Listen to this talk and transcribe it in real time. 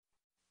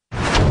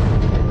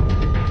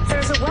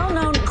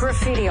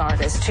graffiti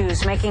artist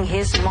who's making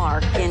his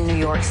mark in New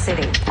York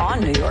City, on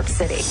New York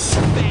City.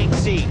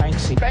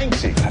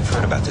 Banksy. I've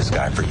heard about this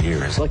guy for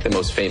years. He's like the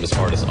most famous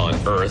artist on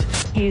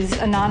Earth. He's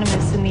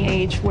anonymous in the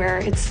age where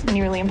it's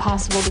nearly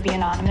impossible to be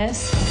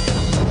anonymous.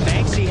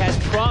 Banksy has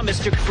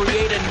promised to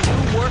create a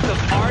new work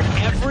of art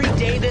every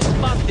day this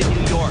month in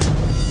New York.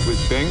 With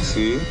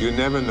Banksy, you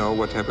never know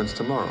what happens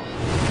tomorrow.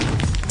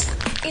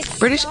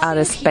 British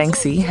artist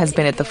Banksy has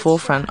been at the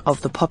forefront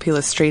of the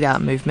popular street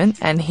art movement,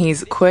 and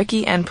his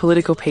quirky and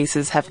political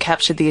pieces have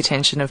captured the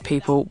attention of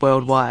people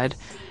worldwide.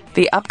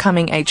 The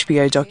upcoming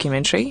HBO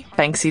documentary,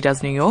 Banksy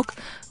Does New York,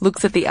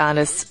 looks at the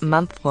artist's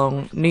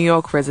month-long New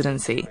York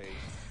residency.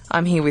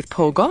 I'm here with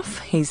Paul Gough.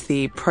 He's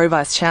the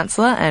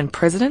Pro-Vice-Chancellor and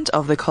President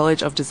of the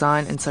College of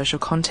Design and Social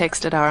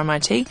Context at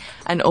RMIT,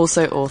 and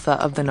also author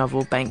of the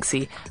novel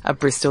Banksy, A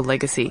Bristol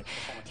Legacy.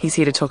 He's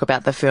here to talk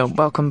about the film.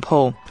 Welcome,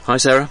 Paul. Hi,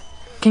 Sarah.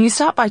 Can you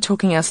start by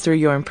talking us through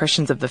your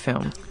impressions of the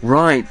film?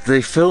 Right,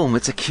 the film,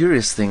 it's a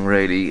curious thing,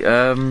 really.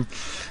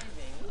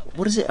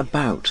 What is it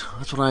about?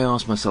 That's what I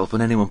ask myself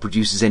when anyone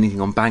produces anything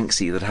on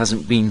Banksy that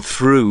hasn't been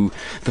through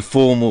the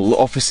formal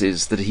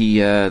offices that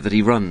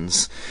he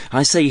runs.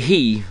 I say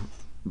he,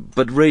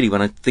 but really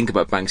when I think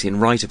about Banksy and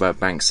write about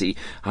Banksy,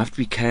 I have to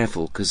be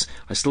careful because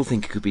I still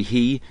think it could be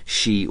he,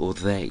 she or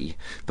they.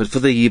 But for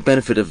the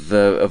benefit of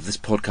this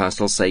podcast,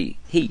 I'll say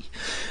he.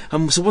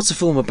 So what's the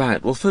film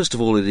about? Well, first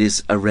of all, it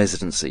is a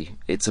residency.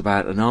 It's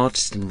about an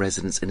artist in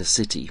residence in a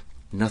city.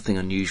 Nothing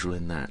unusual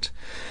in that.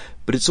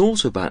 But it's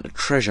also about a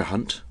treasure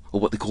hunt,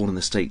 or what they call in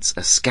the States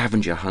a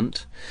scavenger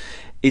hunt.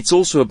 It's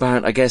also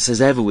about, I guess, as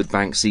ever with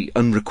Banksy,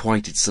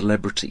 unrequited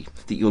celebrity.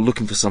 That you're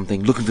looking for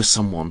something, looking for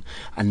someone,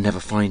 and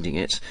never finding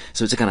it.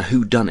 So it's a kind of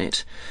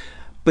whodunit.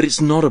 But it's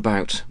not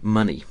about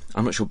money.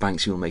 I'm not sure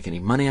Banksy will make any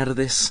money out of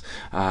this.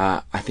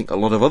 I think a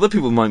lot of other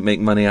people might make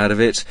money out of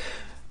it.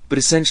 But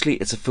essentially,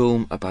 it's a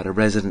film about a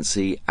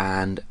residency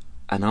and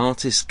an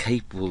artist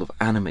capable of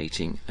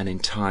animating an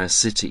entire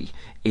city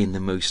in the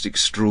most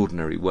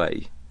extraordinary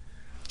way.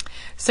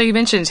 So you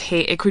mentioned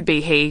it could be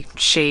he,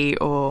 she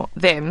or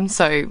them.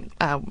 So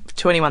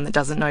to anyone that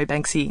doesn't know,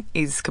 Banksy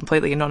is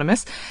completely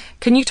anonymous.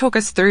 Can you talk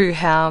us through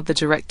how the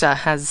director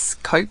has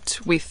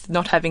coped with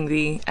not having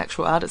the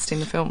actual artist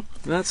in the film?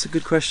 That's a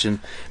good question.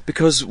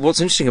 Because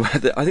what's interesting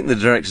about it, I think the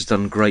director's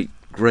done great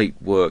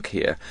work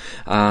here.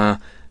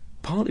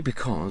 Partly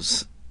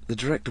because the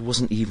director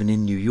wasn't even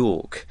in New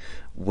York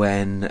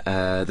when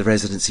the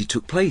residency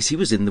took place. He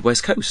was in the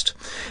West Coast,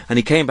 and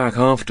he came back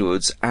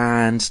afterwards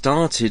and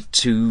started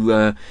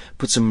to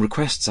put some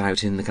requests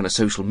out in the kind of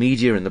social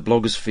media and the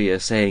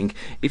blogosphere saying,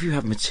 if you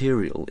have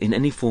material in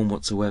any form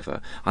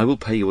whatsoever, I will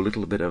pay you a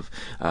little bit of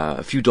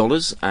a few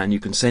dollars and you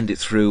can send it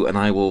through and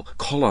I will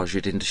collage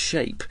it into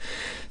shape.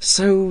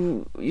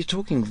 So you're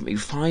talking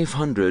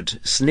 500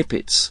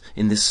 snippets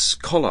in this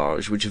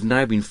collage which have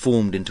now been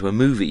formed into a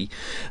movie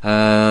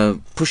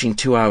pushing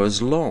 2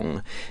 hours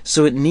long.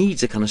 So it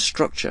needs a kind of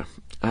structure,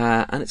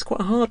 and it's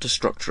quite hard to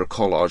structure a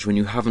collage when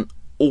you haven't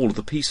all of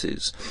the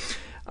pieces.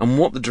 And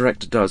what the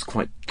director does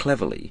quite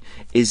cleverly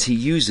is he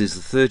uses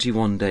the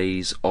 31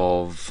 days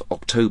of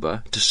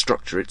October to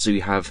structure it, so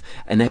you have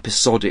an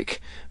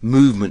episodic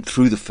movement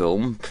through the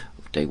film.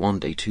 Day 1,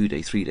 Day 2,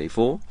 Day 3, Day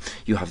 4.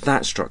 You have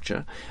that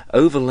structure.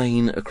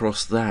 Overlain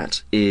across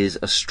that is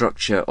a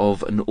structure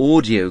of an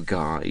audio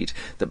guide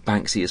that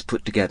Banksy has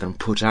put together and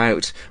put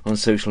out on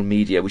social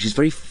media, which is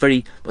very,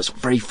 very, well, it's not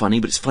very funny,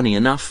 but it's funny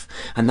enough,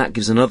 and that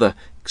gives another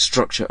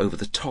structure over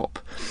the top.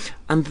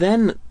 And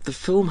then the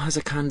film has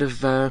a kind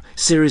of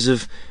series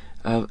of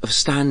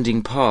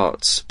standing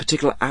parts,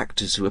 particular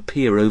actors who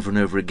appear over and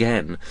over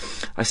again.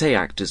 I say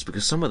actors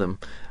because some of them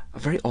are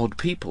very odd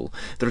people.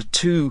 There are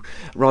two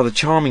rather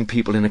charming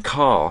people in a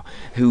car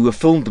who have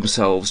filmed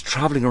themselves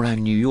travelling around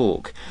New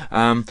York,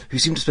 who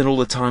seem to spend all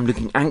the time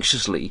looking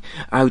anxiously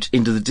out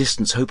into the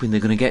distance, hoping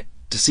they're going to get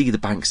to see the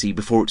Banksy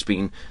before it's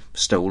been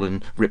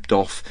stolen, ripped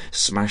off,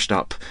 smashed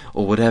up,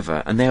 or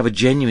whatever. And they have a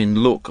genuine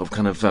look of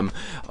kind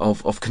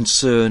of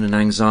concern and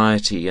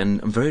anxiety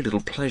and very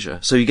little pleasure.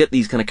 So you get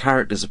these kind of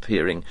characters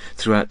appearing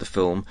throughout the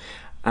film,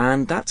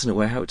 and that's in a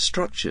way how it's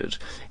structured.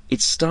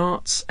 It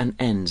starts and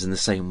ends in the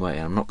same way.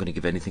 I'm not going to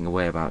give anything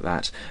away about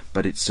that,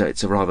 but it's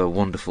a rather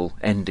wonderful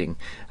ending,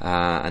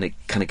 and it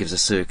kind of gives a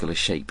circular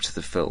shape to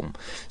the film.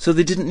 So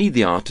they didn't need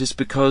the artist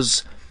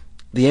because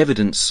the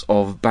evidence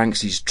of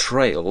Banksy's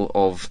trail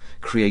of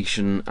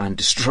creation and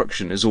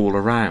destruction is all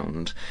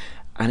around,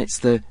 and it's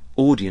the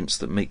audience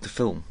that make the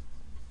film.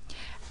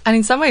 And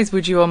in some ways,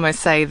 would you almost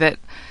say that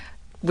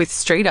with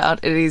street art,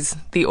 it is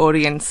the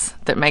audience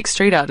that makes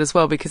street art as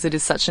well, because it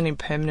is such an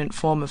impermanent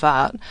form of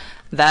art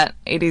that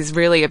it is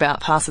really about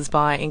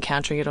passers-by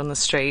encountering it on the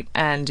street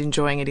and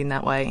enjoying it in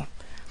that way?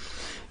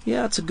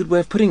 Yeah, that's a good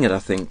way of putting it, I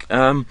think.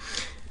 I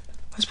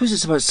suppose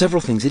it's about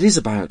several things. It is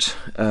about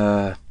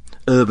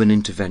urban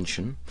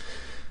intervention.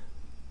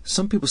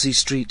 Some people see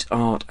street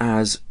art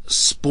as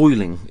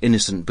spoiling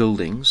innocent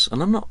buildings,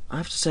 and I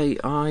have to say,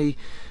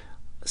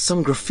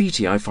 some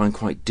graffiti I find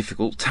quite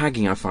difficult,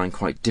 tagging I find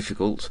quite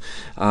difficult,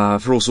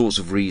 for all sorts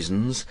of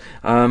reasons.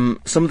 Some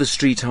of the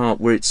street art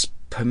where it's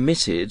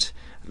permitted,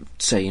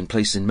 say in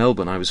places in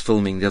Melbourne. I was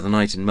filming the other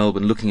night in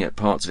Melbourne, looking at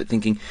parts of it,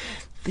 thinking,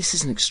 this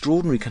is an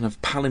extraordinary kind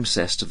of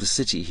palimpsest of the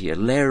city here,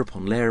 layer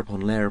upon layer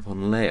upon layer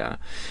upon layer,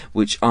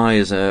 which I,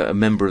 as a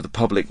member of the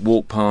public,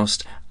 walk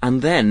past,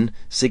 and then,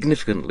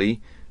 significantly,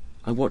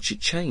 I watch it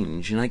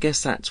change. And I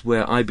guess that's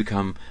where I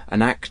become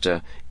an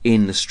actor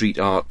in the street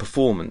art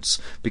performance,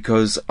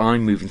 because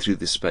I'm moving through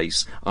this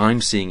space,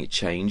 I'm seeing it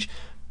change,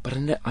 but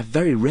I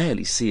very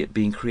rarely see it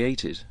being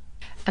created.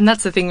 And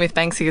that's the thing with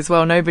Banksy as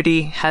well.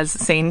 Nobody has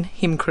seen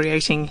him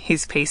creating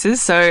his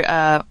pieces. So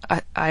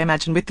I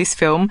imagine with this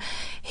film,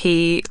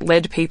 he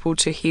led people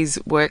to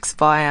his works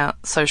via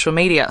social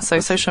media. So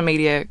social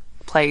media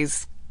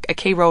plays a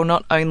key role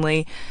not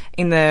only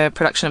in the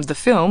production of the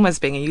film as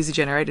being a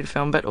user-generated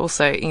film, but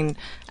also in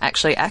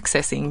actually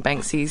accessing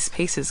Banksy's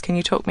pieces. Can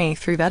you talk me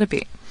through that a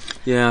bit?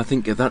 Yeah, I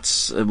think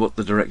that's what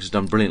the director's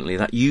done brilliantly.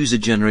 That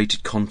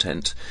user-generated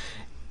content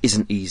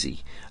isn't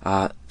easy.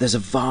 There's a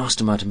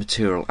vast amount of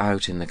material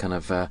out in the kind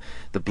of the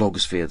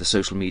blogosphere, the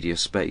social media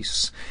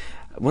space.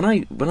 When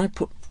I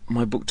put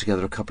my book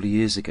together a couple of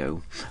years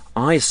ago,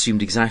 I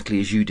assumed exactly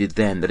as you did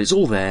then, that it's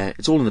all there,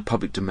 it's all in the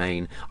public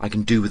domain, I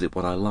can do with it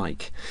what I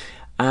like.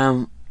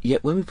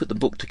 Yet when we put the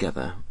book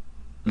together,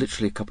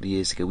 literally a couple of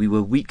years ago, we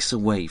were weeks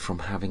away from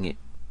having it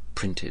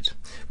printed,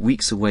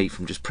 weeks away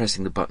from just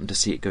pressing the button to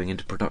see it going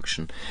into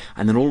production.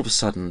 And then all of a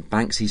sudden,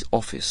 Banksy's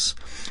office,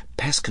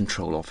 pest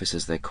control office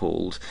as they're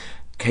called,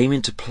 came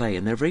into play,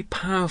 and they're a very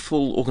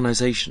powerful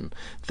organisation.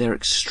 They're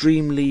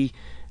extremely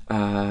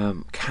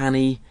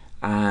canny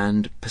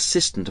and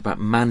persistent about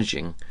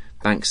managing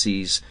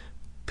Banksy's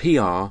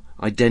PR,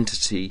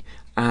 identity,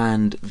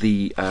 and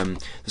the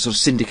sort of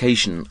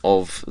syndication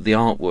of the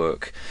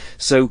artwork.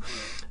 So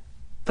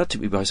that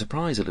took me by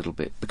surprise a little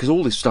bit, because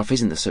all this stuff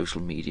is in the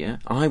social media.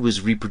 I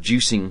was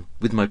reproducing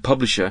with my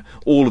publisher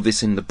all of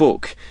this in the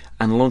book,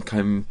 and along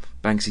came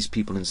Banksy's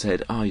people and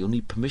said, you'll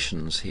need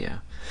permissions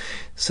here.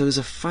 So there's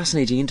a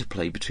fascinating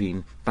interplay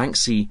between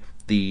Banksy,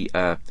 the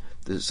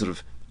sort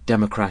of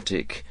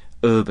democratic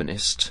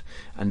urbanist,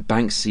 and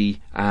Banksy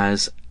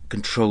as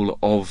controller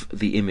of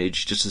the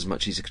image just as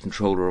much as he's a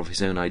controller of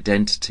his own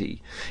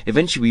identity.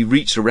 Eventually we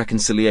reached a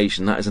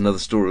reconciliation. That is another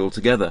story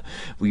altogether.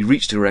 We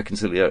reached a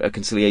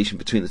reconciliation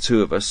between the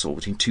two of us, or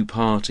between two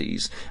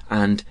parties,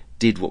 and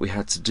did what we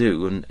had to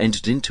do, and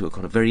entered into a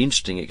kind of very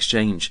interesting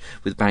exchange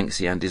with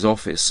Banksy and his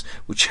office,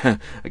 which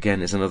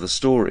again is another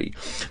story.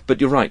 But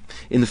you're right,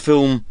 in the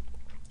film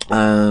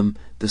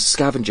the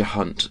scavenger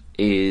hunt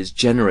is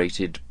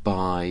generated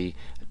by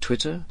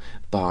Twitter,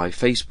 by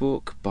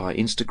Facebook, by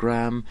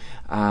Instagram,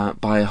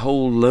 by a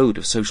whole load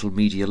of social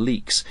media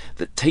leaks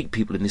that take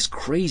people in this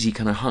crazy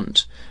kind of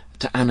hunt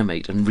to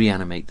animate and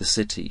reanimate the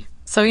city.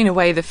 So in a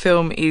way, the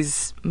film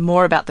is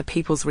more about the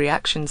people's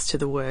reactions to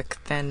the work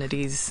than it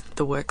is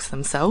the works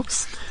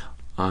themselves.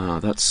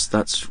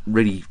 That's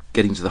really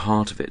getting to the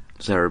heart of it,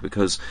 Sarah,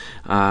 because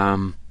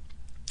I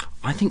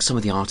think some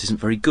of the art isn't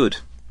very good,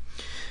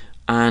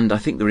 and I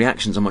think the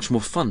reactions are much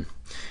more fun.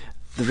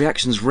 The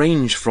reactions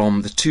range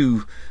from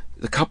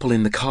the couple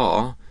in the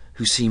car,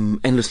 who seem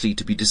endlessly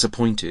to be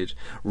disappointed,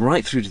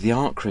 right through to the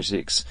art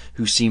critics,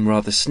 who seem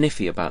rather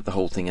sniffy about the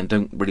whole thing and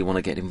don't really want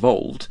to get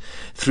involved,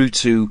 through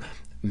to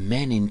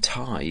men in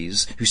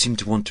ties who seem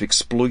to want to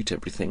exploit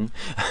everything,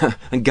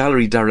 and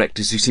gallery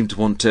directors who seem to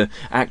want to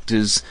act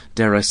as,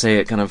 dare I say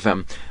it, kind of,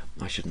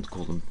 I shouldn't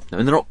call them, no,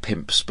 and they're not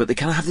pimps, but they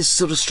kind of have this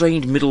sort of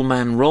strange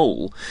middleman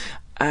role.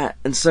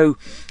 And so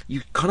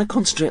you kind of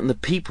concentrate on the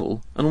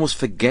people and almost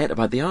forget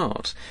about the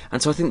art.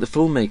 And so I think the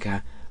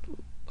filmmaker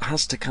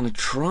has to kind of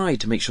try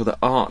to make sure that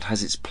art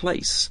has its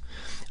place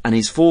and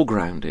is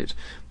foregrounded.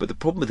 But the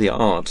problem with the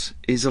art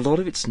is a lot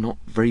of it's not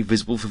very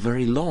visible for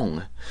very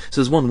long.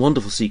 So there's one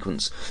wonderful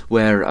sequence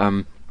where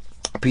a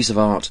piece of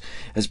art,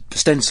 as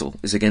stencil,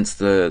 is against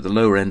the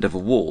lower end of a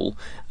wall,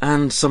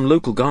 and some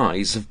local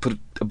guys have put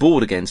a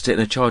board against it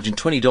and are charging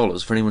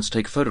 $20 for anyone to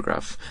take a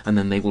photograph, and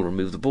then they will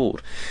remove the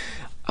board.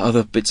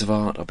 Other bits of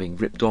art are being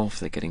ripped off,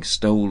 they're getting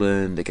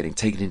stolen, they're getting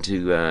taken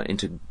into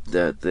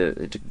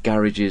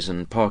garages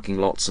and parking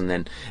lots and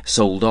then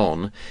sold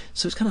on.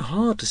 So it's kind of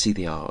hard to see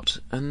the art,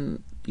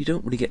 and you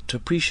don't really get to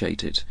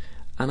appreciate it.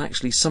 And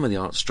actually some of the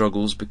art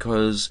struggles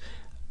because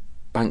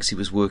Banksy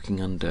was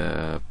working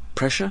under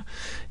pressure.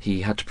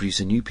 He had to produce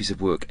a new piece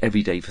of work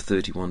every day for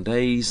 31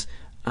 days,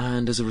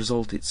 and as a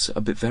result it's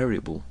a bit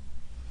variable.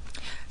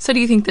 So do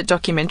you think that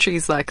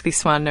documentaries like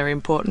this one are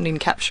important in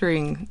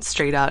capturing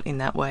street art in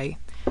that way?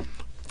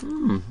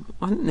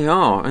 I think they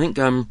are. I think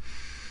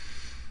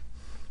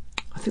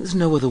there's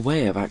no other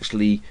way of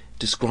actually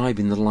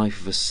describing the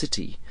life of a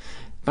city.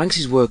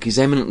 Banksy's work is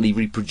eminently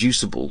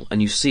reproducible, and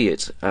you see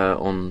it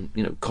on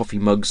coffee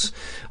mugs,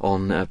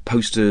 on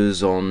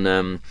posters,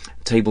 on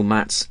table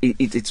mats.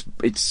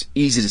 It's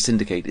easy to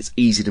syndicate, it's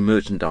easy to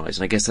merchandise,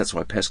 and I guess that's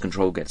why pest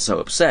control gets so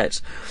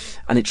upset,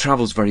 and it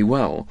travels very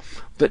well.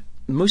 But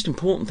the most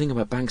important thing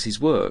about Banksy's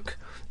work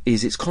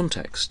is its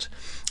context,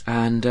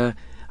 and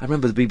I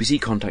remember the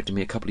BBC contacted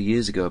me a couple of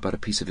years ago about a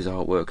piece of his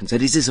artwork and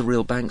said, is this a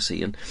real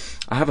Banksy? And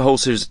I have a whole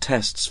series of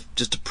tests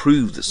just to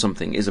prove that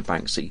something is a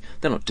Banksy.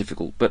 They're not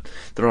difficult, but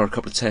there are a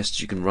couple of tests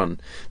you can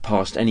run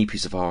past any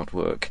piece of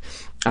artwork.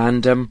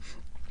 And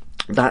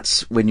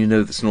that's when you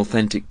know that's an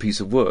authentic piece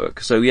of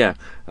work. So yeah,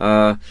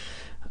 I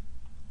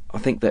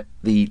think that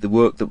the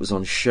work that was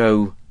on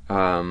show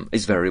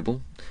is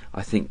variable.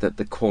 I think that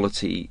the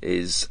quality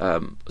is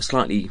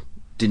slightly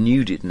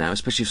denuded now,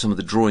 especially some of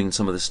the drawing,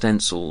 some of the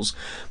stencils.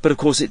 But of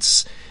course,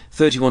 it's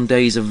 31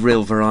 days of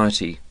real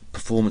variety: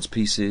 performance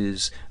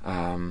pieces,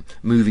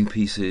 moving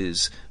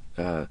pieces,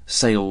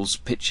 sales,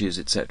 pitches,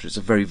 etc. It's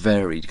a very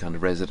varied kind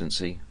of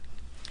residency.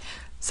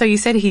 So you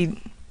said he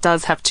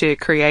does have to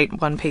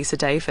create one piece a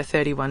day for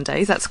 31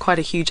 days. That's quite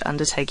a huge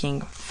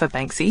undertaking for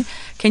Banksy.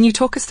 Can you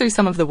talk us through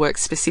some of the work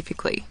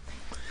specifically?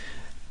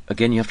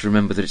 Again, you have to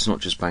remember that it's not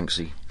just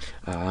Banksy.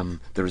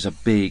 There is a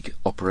big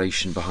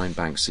operation behind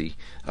Banksy,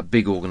 a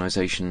big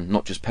organisation,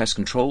 not just pest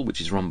control,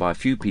 which is run by a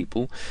few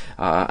people,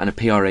 and a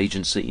PR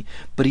agency,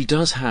 but he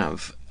does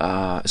have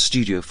a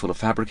studio full of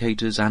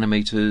fabricators,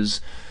 animators.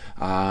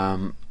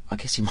 I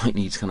guess he might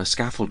need kind of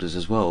scaffolders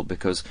as well,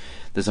 because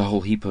there's a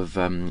whole heap of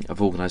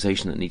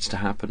organisation that needs to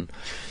happen.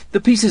 The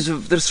pieces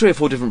there's 3 or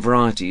 4 different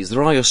varieties.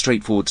 There are your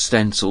straightforward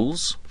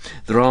stencils.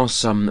 There are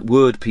some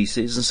word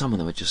pieces, and some of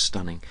them are just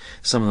stunning.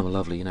 Some of them are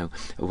lovely. You know,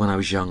 when I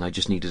was young, I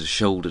just needed a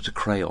shoulder to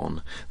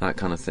crayon, that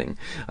kind of thing.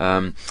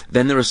 Then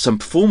there are some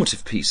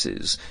performative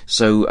pieces.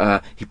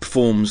 So he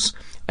performs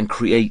and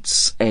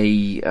creates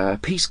a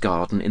peace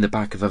garden in the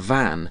back of a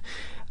van.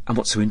 And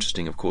what's so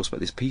interesting, of course, about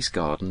this peace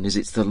garden is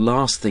it's the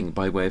last thing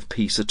by way of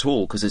peace at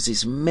all, because there's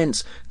this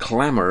immense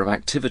clamour of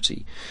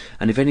activity.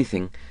 And if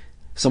anything,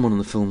 someone on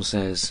the film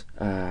says,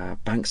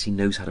 Banksy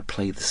knows how to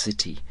play the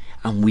city,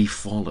 and we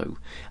follow.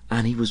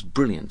 And he was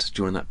brilliant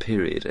during that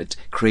period at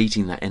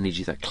creating that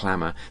energy, that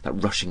clamour, that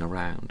rushing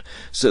around.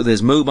 So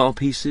there's mobile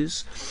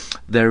pieces.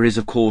 There is,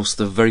 of course,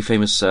 the very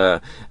famous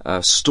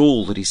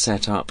stall that he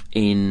set up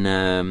in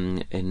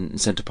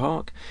Centre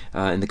Park,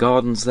 in the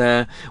gardens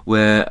there,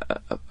 where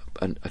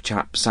a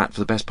chap sat for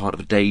the best part of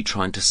a day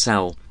trying to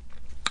sell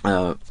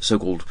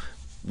so-called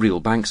real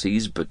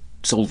Banksies, but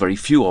sold very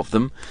few of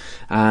them.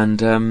 And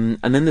then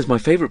there's my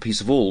favourite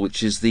piece of all,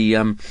 which is the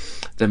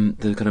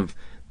kind of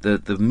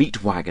the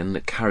meat wagon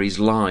that carries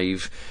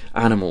live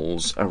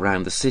animals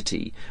around the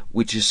city,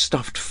 which is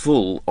stuffed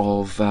full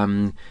of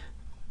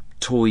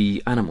toy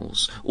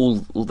animals,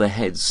 all their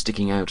heads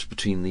sticking out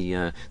between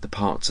the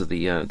parts of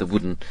the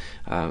wooden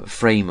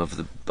frame of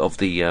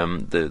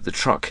the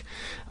truck.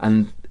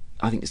 And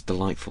I think it's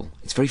delightful.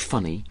 It's very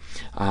funny.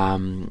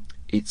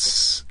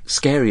 It's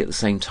scary at the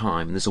same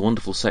time. And there's a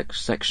wonderful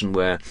section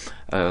where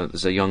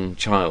there's a young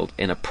child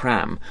in a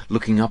pram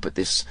looking up at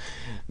this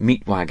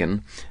meat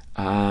wagon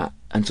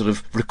and sort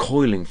of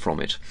recoiling from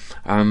it.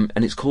 And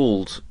it's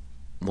called,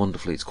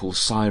 wonderfully, it's called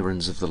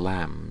Sirens of the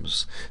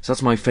Lambs. So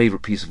that's my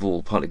favourite piece of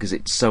all, partly because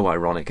it's so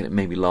ironic and it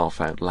made me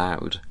laugh out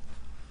loud.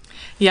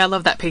 Yeah, I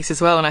love that piece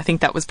as well, and I think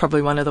that was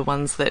probably one of the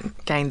ones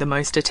that gained the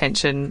most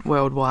attention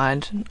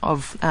worldwide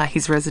of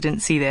his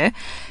residency there.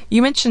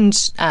 You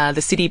mentioned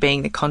the city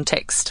being the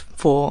context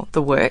for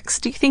the works.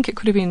 Do you think it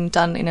could have been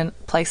done in a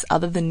place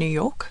other than New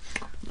York?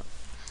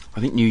 I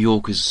think New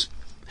York is...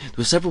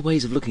 There are several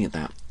ways of looking at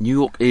that. New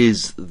York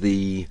is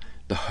the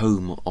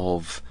home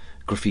of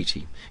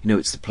graffiti. You know,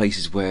 it's the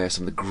places where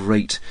some of the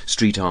great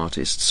street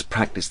artists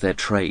practice their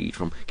trade,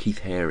 from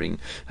Keith Haring.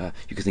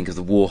 You could think of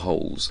the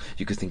Warhols.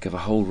 You could think of a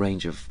whole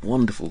range of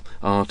wonderful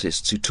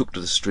artists who took to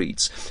the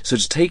streets. So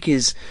to take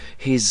his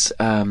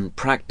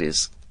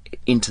practice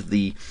into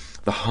the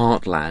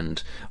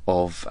heartland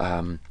of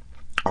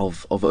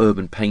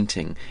urban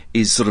painting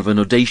is sort of an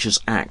audacious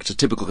act, a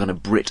typical kind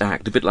of Brit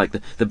act, a bit like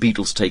the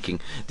Beatles taking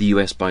the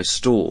US by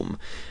storm.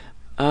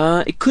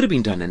 It could have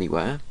been done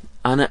anywhere.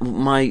 And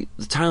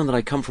the town that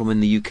I come from in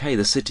the UK,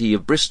 the city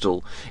of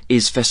Bristol,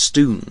 is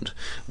festooned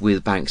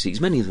with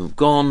Banksies. Many of them have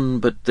gone,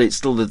 but it's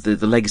still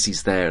the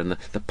legacy's there, and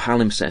the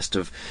palimpsest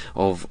of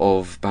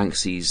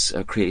Banksy's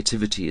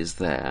creativity is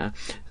there.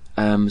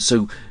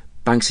 So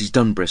Banksy's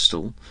done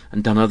Bristol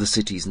and done other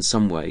cities in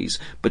some ways,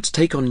 but to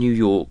take on New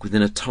York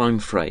within a time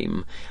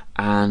frame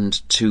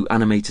and to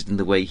animate it in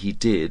the way he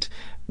did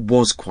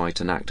was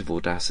quite an act of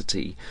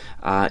audacity.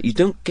 You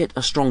don't get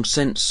a strong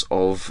sense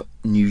of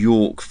New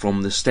York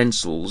from the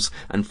stencils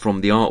and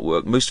from the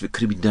artwork. Most of it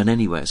could have been done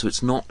anywhere, so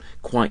it's not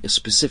quite as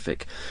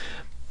specific.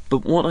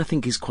 But what I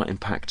think is quite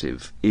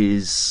impactful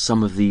is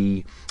some of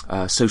the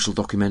social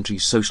documentary,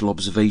 social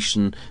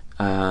observation,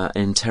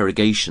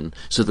 interrogation.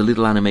 So the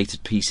little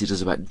animated piece he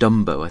does about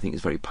Dumbo, I think,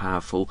 is very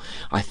powerful.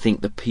 I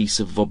think the piece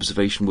of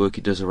observation work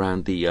he does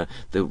around the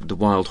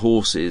wild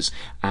horses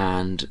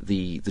and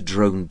the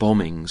drone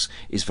bombings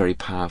is very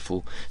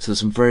powerful. So there's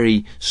some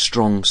very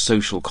strong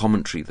social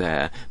commentary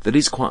there that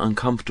is quite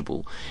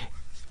uncomfortable.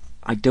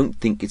 I don't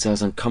think it's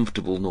as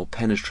uncomfortable nor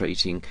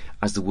penetrating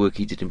as the work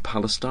he did in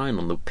Palestine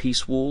on the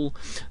peace wall,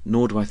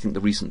 nor do I think the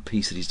recent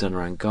piece that he's done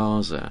around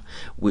Gaza,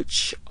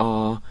 which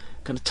are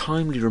kind of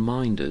timely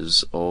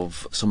reminders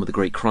of some of the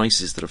great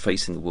crises that are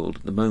facing the world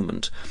at the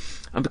moment.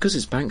 And because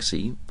it's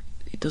Banksy,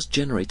 it does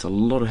generate a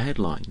lot of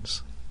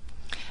headlines.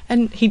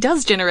 And he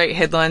does generate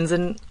headlines,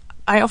 and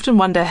I often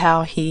wonder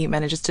how he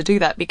manages to do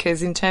that,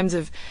 because in terms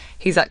of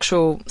his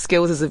actual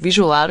skills as a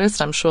visual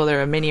artist, I'm sure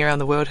there are many around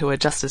the world who are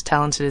just as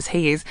talented as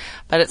he is,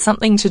 but it's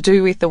something to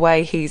do with the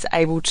way he's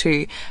able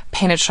to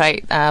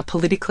penetrate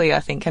politically, I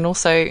think, and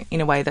also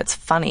in a way that's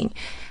funny.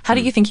 How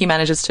do you think he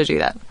manages to do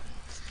that?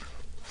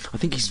 I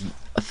think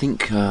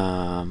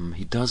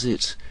he does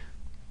it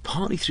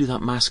partly through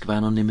that mask of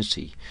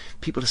anonymity.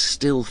 People are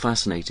still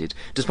fascinated,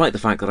 despite the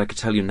fact that I could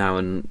tell you now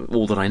and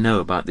all that I know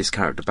about this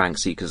character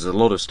Banksy, because there's a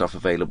lot of stuff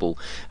available,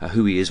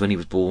 who he is, when he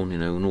was born,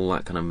 and all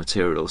that kind of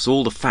material. So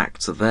all the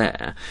facts are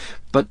there,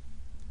 but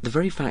the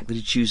very fact that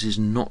he chooses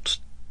not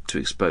to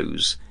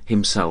expose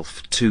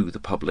himself to the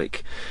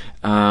public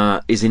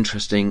is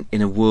interesting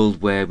in a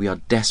world where we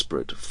are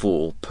desperate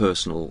for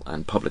personal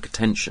and public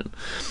attention.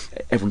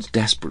 Everyone's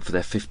desperate for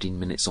their 15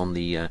 minutes on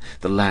the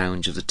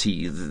lounge of the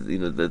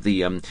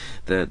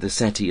the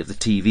settee of the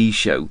TV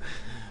show,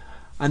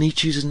 and he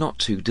chooses not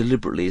to,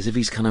 deliberately, as if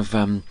he's kind of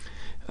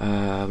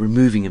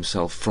removing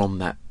himself from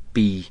that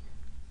B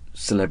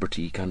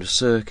celebrity kind of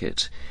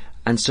circuit.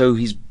 And so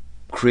he's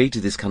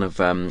created this kind of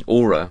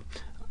aura,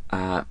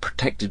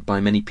 protected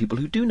by many people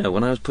who do know.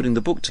 When I was putting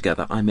the book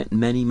together, I met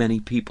many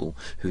people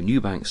who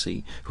knew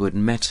Banksy, who had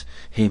met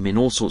him in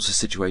all sorts of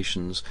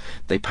situations.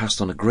 They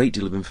passed on a great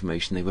deal of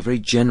information. They were very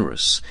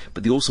generous,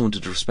 but they also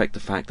wanted to respect the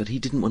fact that he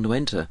didn't want to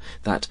enter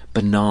that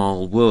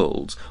banal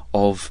world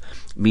of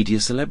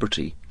media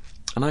celebrity.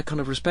 And I kind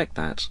of respect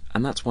that.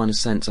 And that's why, in a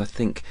sense, I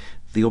think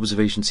the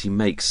observations he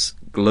makes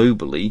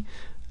globally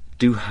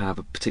do have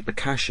a particular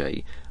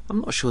cachet. I'm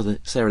not sure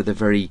that, Sarah, they're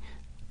very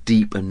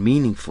deep and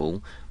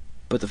meaningful,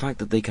 but the fact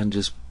that they can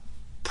just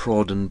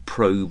prod and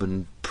probe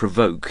and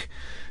provoke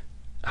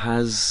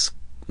has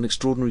an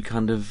extraordinary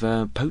kind of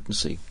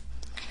potency.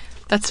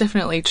 That's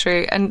definitely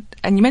true. And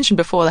you mentioned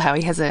before how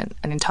he has an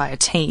entire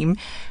team,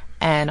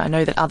 and I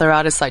know that other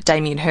artists like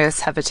Damien Hirst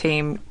have a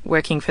team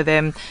working for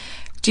them.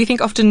 Do you think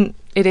often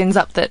it ends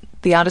up that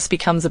the artist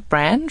becomes a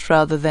brand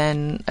rather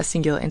than a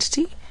singular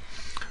entity?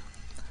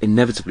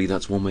 Inevitably,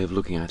 that's one way of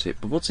looking at it.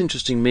 But what's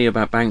interesting to me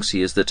about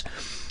Banksy is that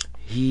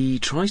he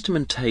tries to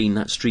maintain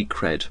that street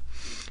cred.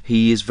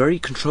 He is very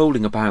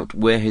controlling about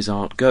where his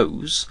art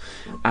goes,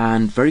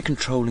 and very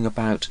controlling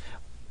about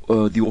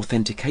the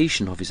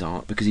authentication of his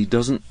art, because he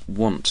doesn't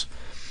want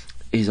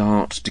his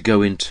art to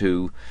go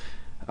into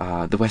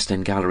the West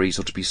End galleries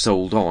or to be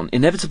sold on.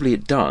 Inevitably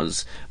it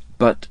does,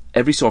 but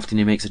every so often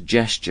he makes a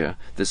gesture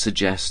that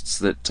suggests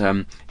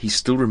that he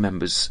still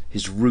remembers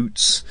his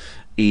roots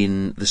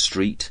in the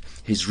street,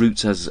 his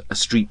roots as a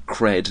street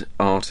cred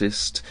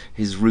artist,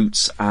 his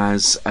roots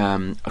as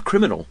a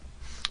criminal.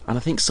 And I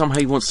think somehow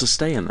he wants to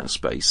stay in that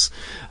space.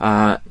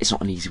 It's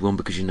not an easy one,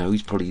 because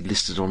he's probably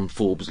listed on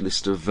Forbes'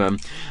 list of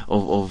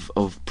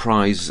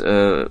prize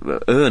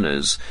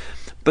earners.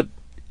 But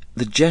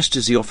the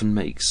gestures he often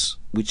makes,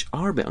 which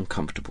are a bit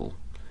uncomfortable,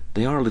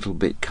 they are a little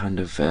bit kind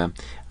of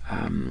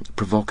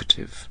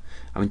provocative.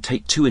 I mean,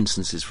 take two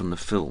instances from the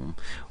film.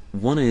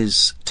 One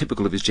is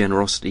typical of his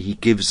generosity. He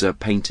gives a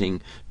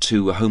painting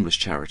to a homeless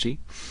charity,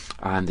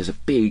 and there's a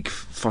big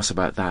fuss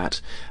about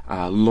that.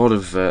 A lot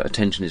of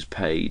attention is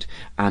paid,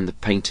 and the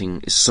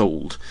painting is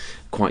sold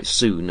quite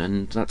soon,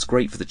 and that's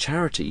great for the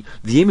charity.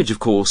 The image, of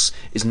course,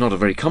 is not a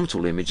very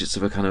comfortable image. It's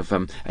of a kind of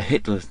a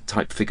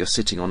Hitler-type figure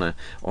sitting on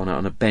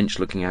a bench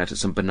looking out at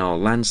some banal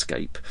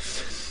landscape.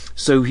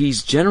 So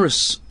he's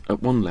generous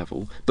at one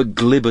level, but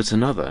glib at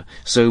another.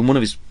 So in one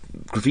of his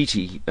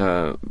graffiti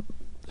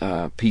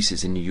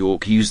pieces in New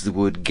York, he used the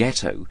word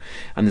ghetto,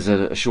 and there's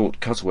a short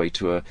cutaway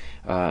to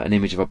an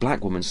image of a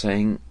black woman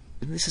saying,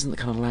 "This isn't the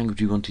kind of language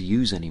we want to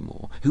use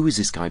anymore. Who is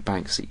this guy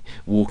Banksy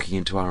walking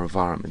into our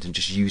environment and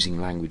just using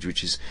language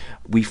which is,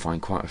 we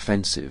find, quite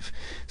offensive?"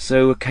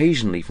 So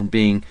occasionally, from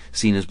being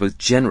seen as both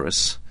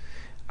generous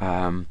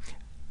and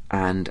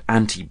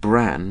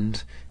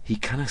anti-brand, he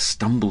kind of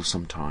stumbles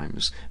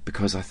sometimes,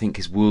 because I think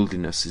his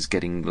worldliness is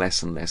getting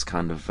less and less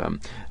kind of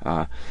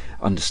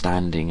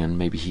understanding, and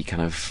maybe he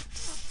kind of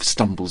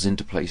stumbles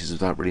into places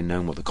without really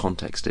knowing what the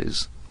context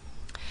is.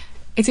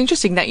 It's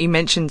interesting that you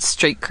mentioned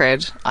street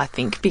cred, I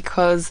think,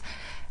 because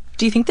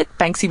do you think that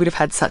Banksy would have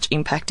had such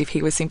impact if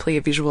he was simply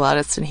a visual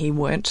artist and he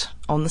weren't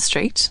on the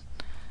street?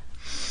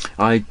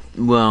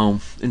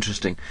 Well,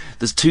 interesting.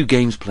 There's two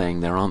games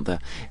playing there, aren't there?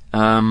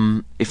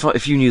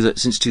 If you knew that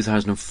since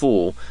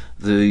 2004,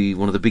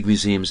 one of the big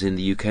museums in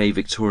the UK,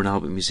 Victoria and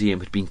Albert Museum,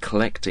 had been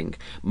collecting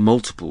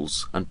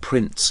multiples and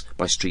prints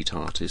by street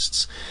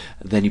artists,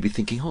 then you'd be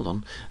thinking, hold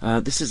on,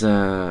 this is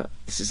an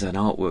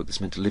artwork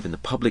that's meant to live in the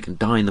public and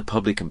die in the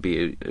public and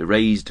be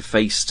erased,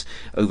 defaced,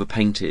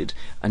 overpainted,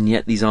 and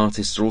yet these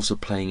artists are also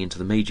playing into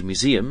the major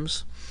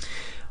museums.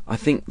 I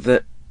think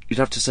that you'd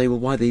have to say, well,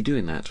 why are they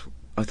doing that?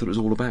 I thought it was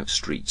all about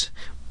street.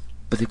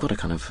 But they've got to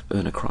kind of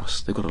earn a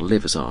crust. They've got to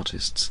live as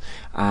artists.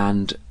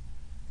 And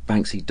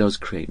Banksy does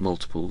create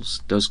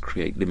multiples, does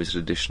create limited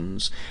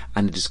editions,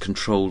 and it is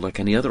controlled like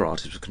any other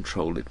artist would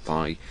control it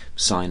by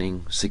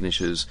signing,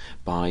 signatures,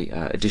 by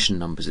edition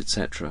numbers,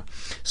 etc.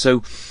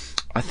 So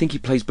I think he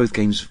plays both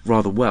games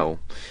rather well,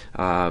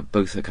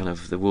 both the kind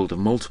of the world of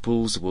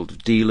multiples, the world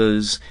of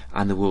dealers,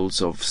 and the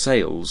worlds of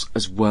sales,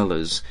 as well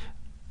as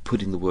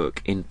putting the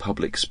work in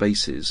public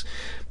spaces.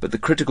 But the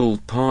critical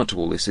part to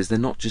all this is they're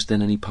not just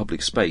in any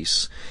public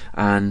space,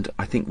 and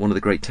I think one of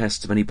the great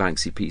tests of any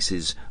Banksy piece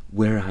is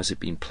where has it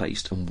been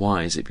placed and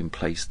why has it been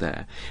placed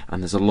there.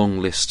 And there's a long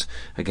list.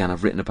 Again,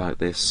 I've written about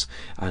this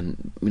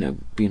and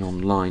been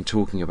online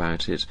talking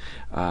about it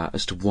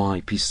as to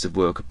why pieces of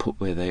work are put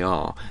where they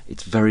are.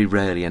 It's very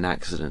rarely an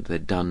accident. They're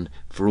done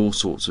for all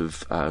sorts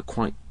of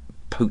quite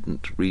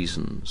potent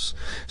reasons.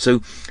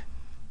 So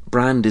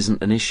brand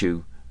isn't an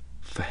issue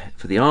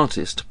for the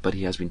artist, but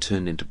he has been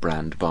turned into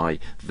brand by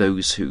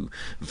those who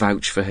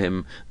vouch for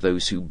him,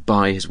 those who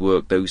buy his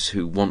work, those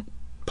who want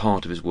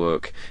part of his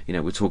work.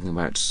 We're talking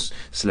about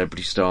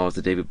celebrity stars,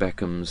 the David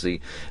Beckhams,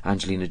 the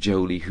Angelina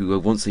Jolie, who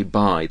once they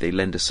buy, they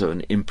lend a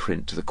certain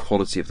imprint to the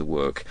quality of the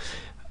work.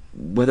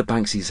 Whether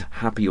Banksy's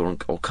happy or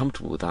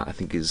comfortable with that, I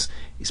think is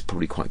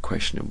probably quite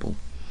questionable.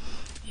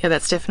 Yeah,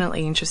 that's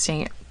definitely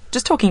interesting.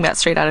 Just talking about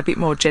street art a bit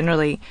more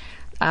generally,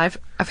 I've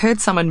heard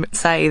someone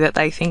say that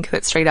they think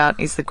that street art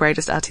is the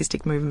greatest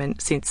artistic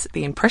movement since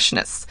the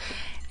Impressionists.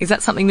 Is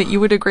that something that you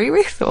would agree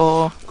with,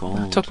 or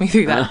talk me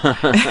through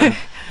that?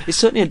 It's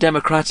certainly a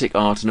democratic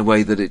art in a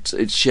way that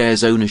it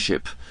shares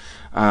ownership.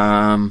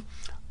 One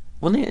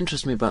thing that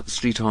interests me about the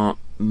street art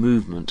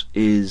movement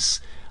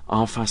is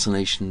our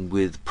fascination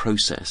with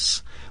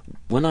process.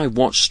 When I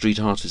watch street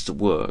artists at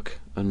work,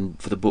 and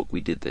for the book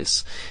we did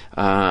this,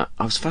 I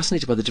was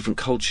fascinated by the different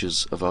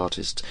cultures of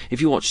artists.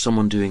 If you watch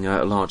someone doing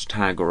a large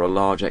tag or a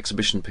large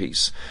exhibition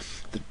piece,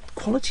 the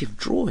quality of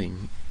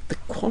drawing, the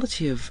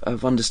quality of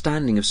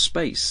understanding of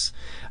space,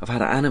 of how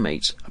to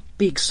animate a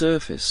big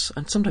surface,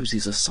 and sometimes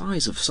these are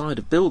side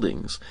of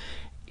buildings,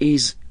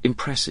 is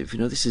impressive.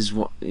 This is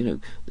what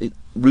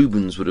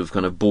Rubens would have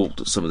kind of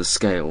balked at some of the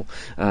scale,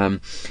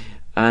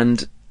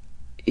 and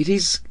it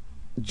is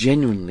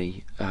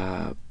genuinely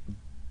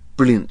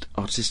brilliant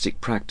artistic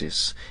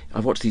practice.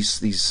 I've watched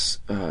these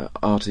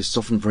artists,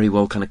 often very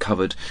well kind of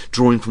covered,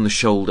 drawing from the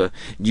shoulder,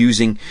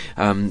 using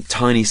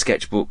tiny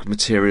sketchbook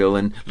material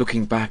and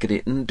looking back at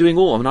it and doing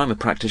all. I mean, I'm a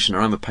practitioner,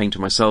 I'm a painter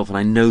myself, and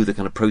I know the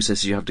kind of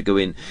processes you have to go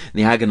in, and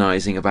the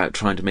agonising about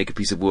trying to make a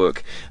piece of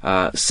work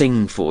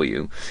sing for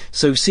you.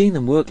 So seeing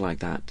them work like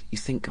that, you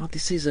think, God,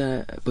 this is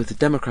both a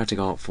democratic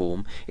art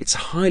form, it's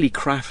highly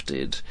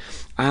crafted,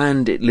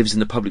 and it lives in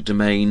the public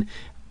domain,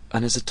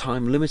 and has a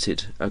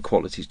time-limited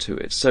quality to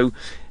it. So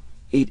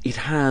it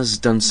has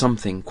done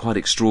something quite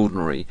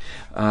extraordinary.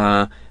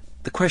 The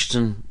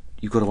question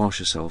you've got to ask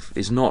yourself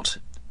is not,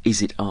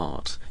 is it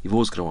art? You've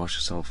always got to ask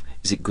yourself,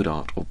 is it good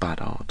art or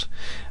bad art?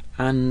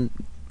 And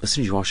as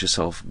soon as you ask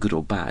yourself good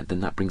or bad,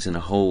 then that brings in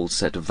a whole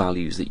set of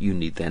values that you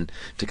need then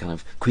to kind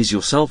of quiz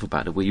yourself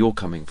about it, where you're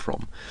coming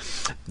from.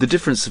 The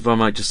difference, if I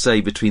might just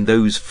say, between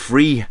those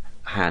freehand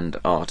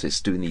artists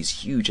doing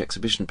these huge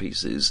exhibition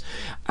pieces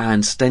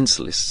and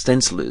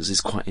stencilers is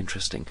quite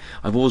interesting.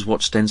 I've always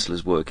watched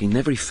stencilers working.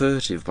 They're very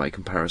furtive by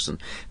comparison.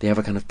 They have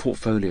a kind of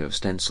portfolio of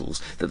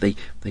stencils that they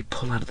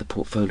pull out of the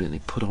portfolio and they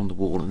put on the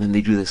wall, and then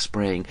they do their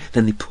spraying,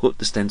 then they put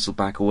the stencil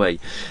back away.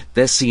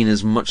 They're seen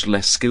as much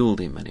less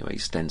skilled in many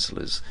ways,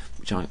 stencilers,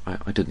 which I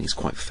don't think is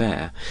quite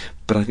fair,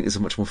 but I think there's a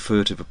much more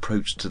furtive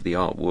approach to the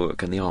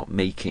artwork and the art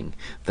making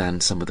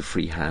than some of the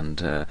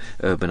freehand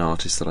urban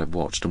artists that I've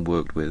watched and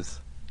worked with.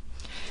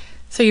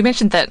 So you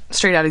mentioned that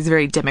street art is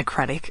very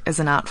democratic as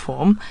an art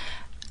form,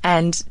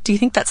 and do you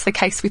think that's the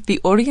case with the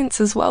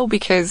audience as well?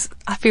 Because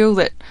I feel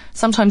that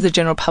sometimes the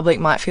general public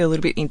might feel a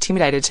little bit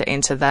intimidated to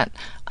enter that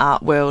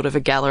art world of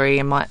a gallery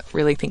and might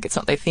really think it's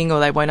not their thing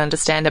or they won't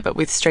understand it, but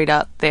with street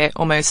art they're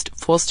almost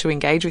forced to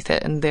engage with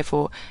it, and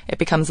therefore it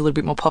becomes a little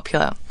bit more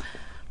popular.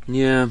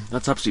 Yeah,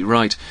 that's absolutely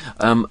right.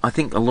 I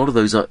think a lot of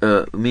those,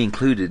 me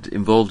included,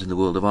 involved in the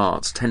world of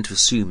arts, tend to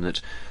assume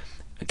that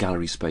a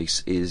gallery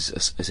space is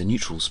a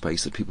neutral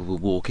space that people will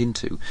walk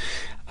into,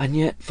 and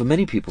yet for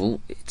many people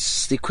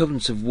it's the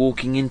equivalent of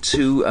walking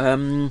into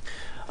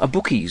a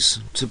bookies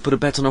to put a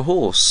bet on a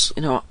horse.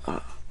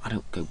 I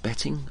don't go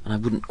betting, and I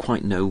wouldn't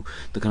quite know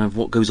the kind of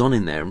what goes on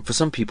in there. And for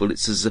some people,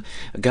 it's a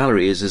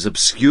gallery is as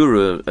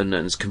obscure and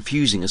as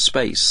confusing a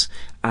space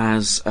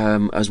as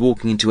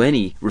walking into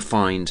any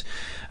refined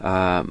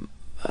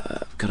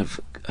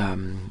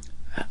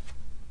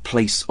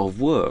place of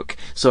work.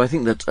 So I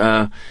think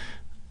that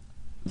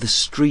the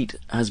street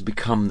has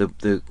become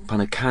the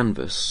kind of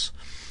canvas,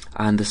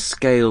 and the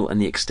scale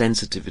and the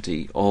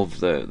extensivity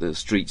of the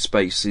street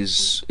space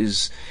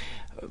is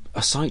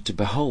a sight to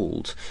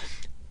behold.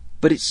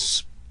 But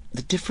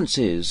the difference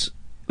is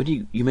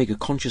when you make a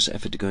conscious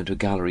effort to go into a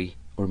gallery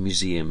or a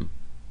museum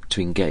to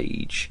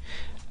engage,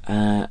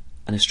 and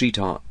a street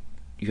art,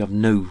 you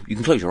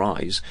can close your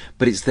eyes,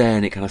 but it's there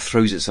and it kind of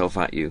throws itself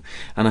at you.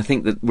 And I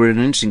think that we're in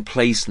an interesting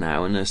place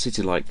now, and a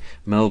city like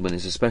Melbourne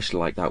is especially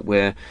like that,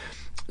 where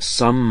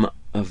some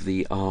of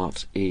the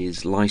art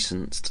is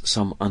licensed,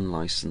 some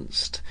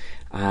unlicensed.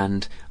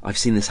 And I've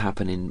seen this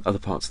happen in other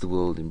parts of the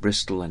world, in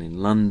Bristol and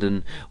in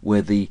London,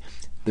 where the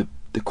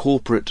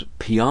corporate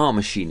PR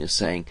machine is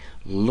saying,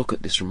 look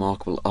at this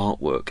remarkable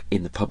artwork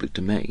in the public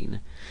domain.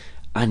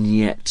 And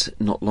yet,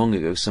 not long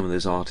ago, some of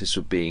those artists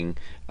were being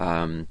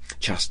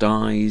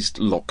chastised,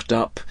 locked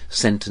up,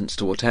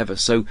 sentenced or whatever.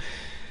 So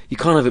you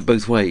can't have it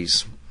both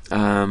ways.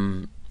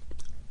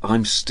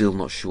 I'm still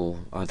not sure.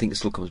 I think it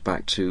still comes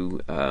back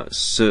to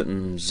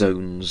certain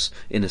zones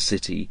in a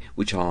city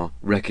which are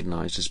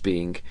recognised as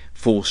being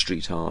for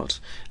street art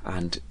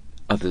and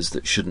others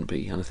that shouldn't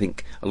be. And I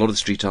think a lot of the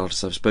street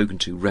artists I've spoken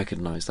to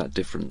recognise that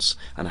difference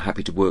and are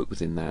happy to work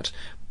within that.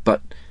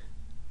 But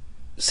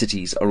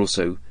cities are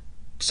also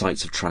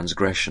sites of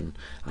transgression,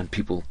 and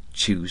people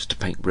choose to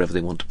paint wherever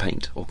they want to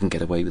paint or can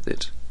get away with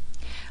it.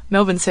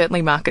 Melbourne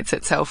certainly markets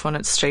itself on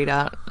its street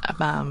art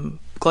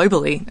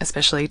globally,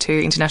 especially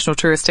to international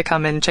tourists to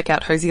come and check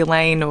out Hosier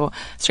Lane or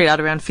street art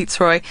around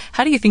Fitzroy.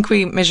 How do you think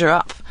we measure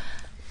up?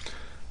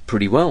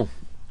 Pretty well.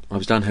 I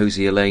was down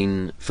Hosier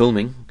Lane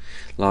filming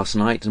last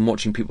night and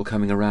watching people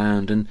coming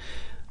around, and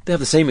they have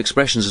the same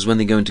expressions as when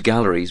they go into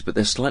galleries, but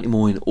they're slightly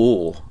more in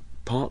awe,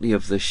 partly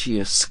of the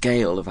sheer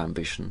scale of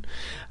ambition,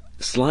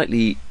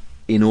 slightly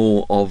in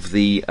awe of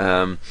the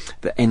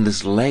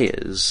endless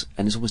layers,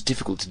 and it's almost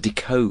difficult to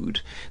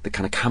decode the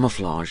kind of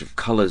camouflage of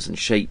colours and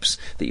shapes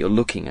that you're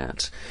looking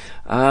at.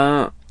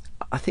 I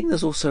think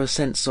there's also a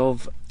sense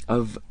of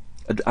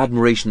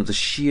admiration of the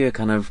sheer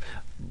kind of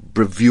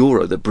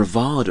bravura, the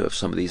bravado of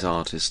some of these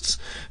artists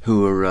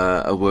who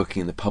are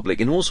working in the public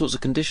in all sorts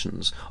of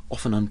conditions,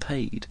 often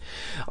unpaid.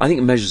 I think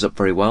it measures up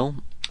very well.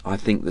 I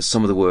think that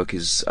some of the work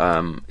is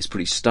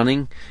pretty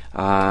stunning.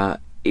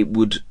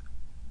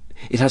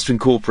 It has to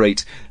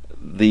incorporate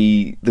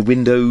the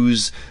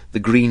windows,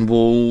 the green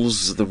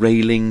walls, the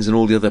railings, and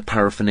all the other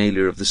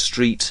paraphernalia of the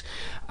street.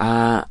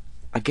 I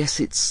guess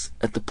it's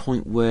at the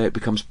point where it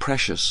becomes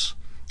precious,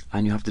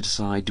 and you have to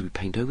decide, do we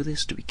paint over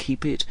this? Do we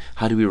keep it?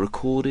 How do we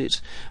record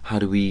it? How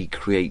do we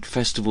create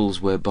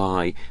festivals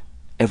whereby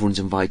everyone's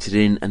invited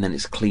in and then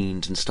it's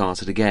cleaned and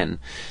started again?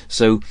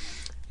 So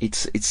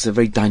it's a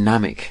very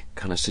dynamic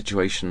kind of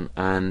situation,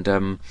 and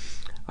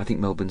I think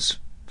Melbourne's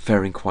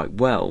faring quite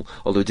well,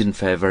 although it didn't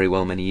fare very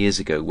well many years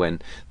ago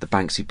when the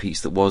Banksy piece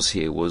that was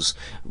here was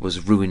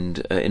ruined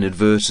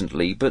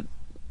inadvertently. But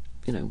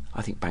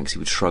I think Banksy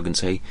would shrug and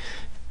say,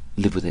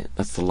 live with it,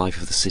 that's the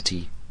life of the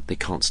city, they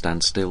can't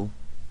stand still.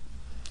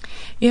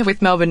 Yeah,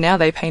 with Melbourne now,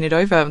 they painted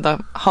over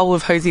the whole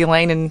of Hosier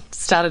Lane and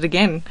started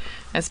again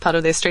as part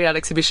of their street art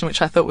exhibition,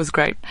 which I thought was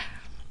great.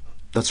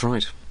 That's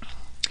right.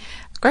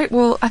 Great.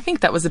 Well, I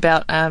think that was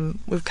about,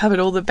 we've covered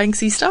all the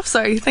Banksy stuff.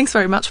 So thanks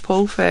very much,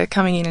 Paul, for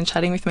coming in and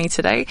chatting with me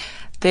today.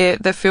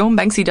 The film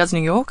Banksy Does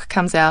New York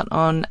comes out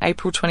on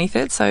April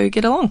 23rd, so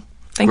get along.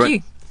 Thank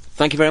you.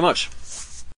 Thank you very much.